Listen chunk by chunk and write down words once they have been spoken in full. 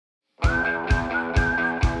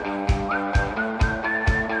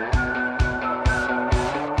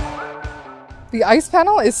The ice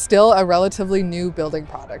panel is still a relatively new building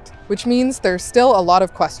product, which means there's still a lot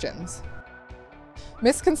of questions.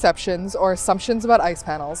 Misconceptions or assumptions about ice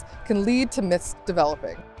panels can lead to myths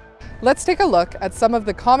developing. Let's take a look at some of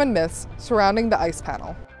the common myths surrounding the ice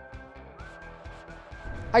panel.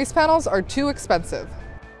 Ice panels are too expensive.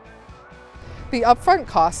 The upfront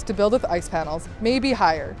cost to build with ice panels may be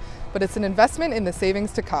higher, but it's an investment in the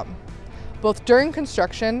savings to come, both during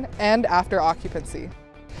construction and after occupancy.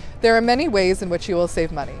 There are many ways in which you will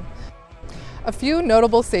save money. A few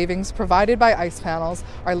notable savings provided by ice panels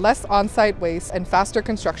are less on-site waste and faster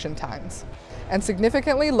construction times, and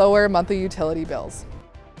significantly lower monthly utility bills,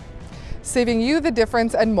 saving you the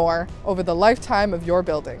difference and more over the lifetime of your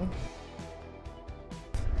building.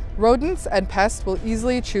 Rodents and pests will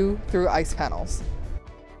easily chew through ice panels.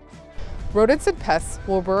 Rodents and pests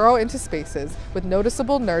will burrow into spaces with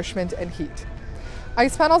noticeable nourishment and heat.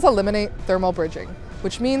 Ice panels eliminate thermal bridging,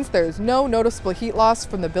 which means there is no noticeable heat loss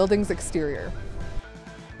from the building's exterior.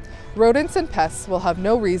 Rodents and pests will have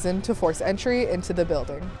no reason to force entry into the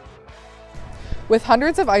building. With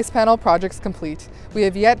hundreds of ice panel projects complete, we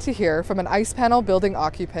have yet to hear from an ice panel building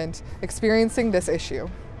occupant experiencing this issue.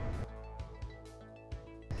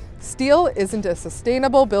 Steel isn't a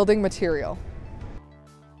sustainable building material.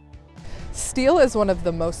 Steel is one of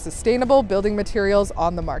the most sustainable building materials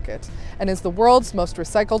on the market and is the world's most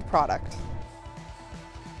recycled product.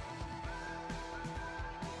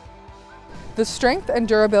 The strength and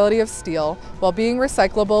durability of steel, while being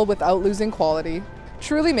recyclable without losing quality,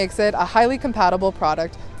 truly makes it a highly compatible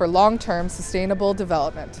product for long-term sustainable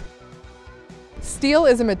development. Steel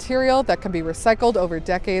is a material that can be recycled over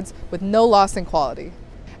decades with no loss in quality,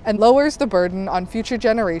 and lowers the burden on future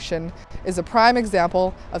generations, is a prime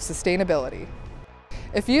example of sustainability.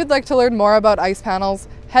 If you'd like to learn more about ice panels,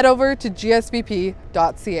 head over to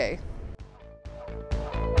gsbp.ca.